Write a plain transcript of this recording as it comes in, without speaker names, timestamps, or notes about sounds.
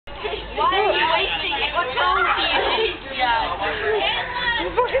Why are you wasting it? What's wrong with you? You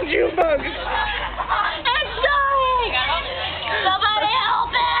fucking junebug. It's dying! Somebody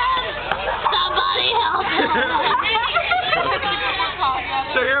help him! Somebody help him!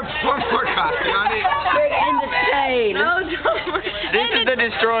 So here, one more coffee on it. In the chain. No, don't. This is the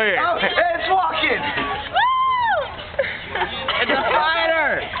destroyer. Oh, it's walking. It's a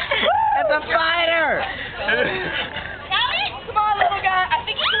fighter. It's a fighter. Come on, little guy. I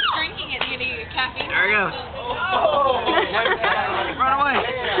think he's just drinking it. You need caffeine. There we go. Oh. Run away.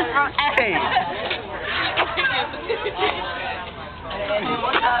 Run. Hey.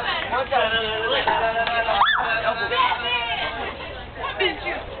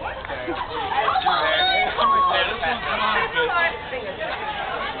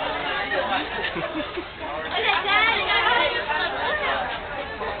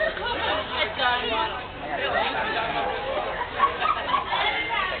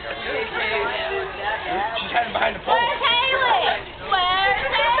 She's hiding behind the pole. Where's Haley? Where's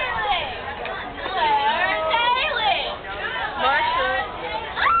Haley? Where's Haley? Marshall.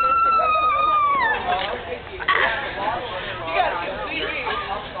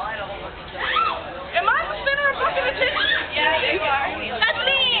 Am I the center of fucking attention? Yeah, you are. That's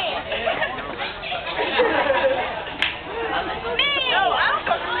me. Me. No, I don't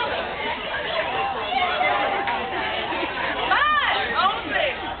fucking know.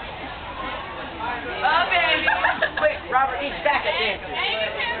 Oh, baby. Wait, Robert, eat back at this.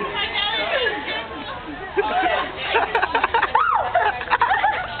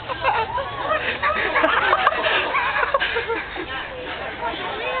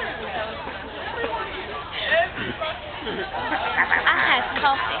 I had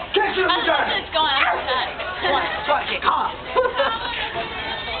coffee. I was just going outside. Fuck it, off.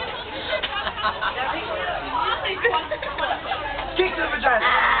 Kick the vagina.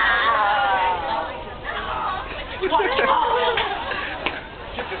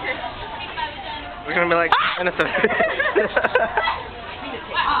 We're gonna be like innocent.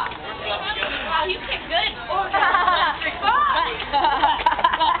 Wow, you kick good.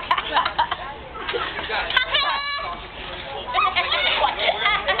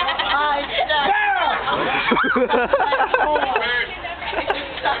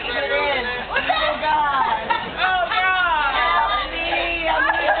 Sucking it in. Oh God! Oh God! Help me! I'm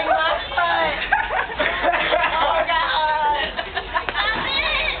losing my foot. Oh God!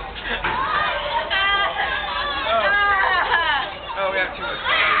 Oh, we have too much.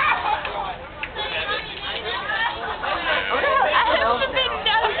 I have a big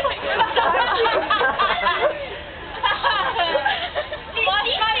nose. Watch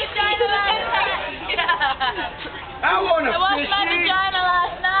my vagina last night. I want a I washed my fishy. vagina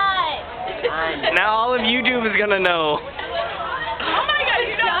last night. Now all of YouTube is gonna know. Oh my God,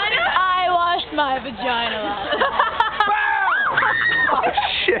 you vagina? I washed my vagina last night. Oh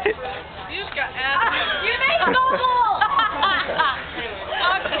shit. You just got ass. You made bubble.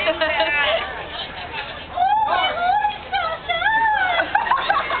 Fuck you, man.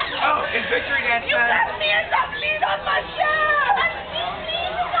 Oh, it's victory dance You time. left me as a bleed on my shirt.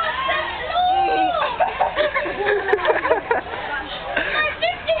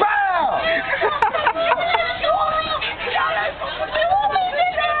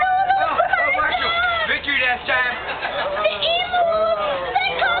 Victory dance time.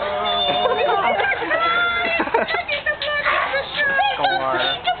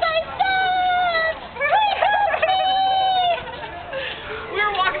 We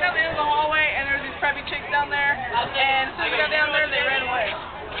were walking down the end of the hallway and there were these preppy chicks down there, and so we got down there, they ran away.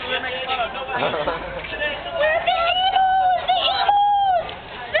 We were making fun of them. Where's the emus? The emus!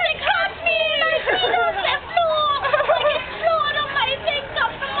 They caught me! My feet on the floor! I explode on my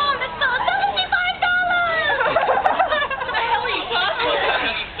TikTok from all the stores. $75! What the hell are you talking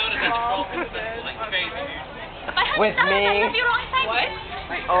about? With me? What?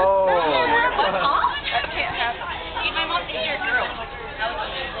 Oh. That can't happen. My mom thinks you're a girl.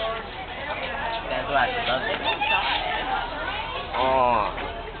 That's why I love it. Oh.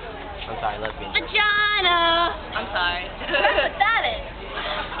 I'm sorry, lesbian. Vagina! I'm sorry. That's pathetic.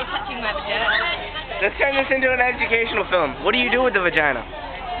 It's touching my vagina. Let's turn this into an educational film. What do you do with the vagina?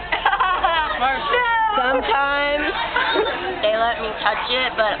 Sometimes they let me touch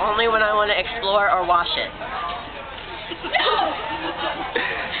it, but only when I want to explore or wash it.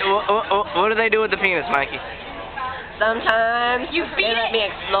 What do they do with the penis, Mikey? Sometimes they let me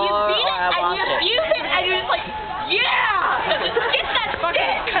explore or I wash it. You beat it and you're just like, yeah! Get that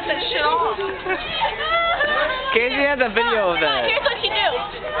fucking, cut that shit off. Casey has a video of that. Here's what you do.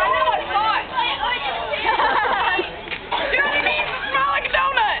 I know what it's on. Dude, you need to smell like a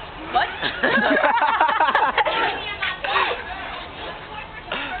donut. What?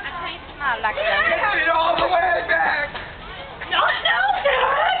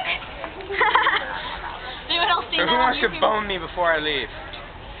 wants to bone me before I leave.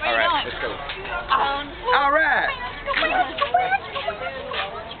 All right, let's go. All right.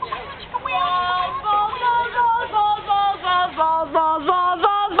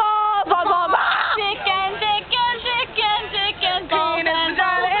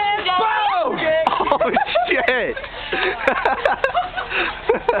 Oh shit!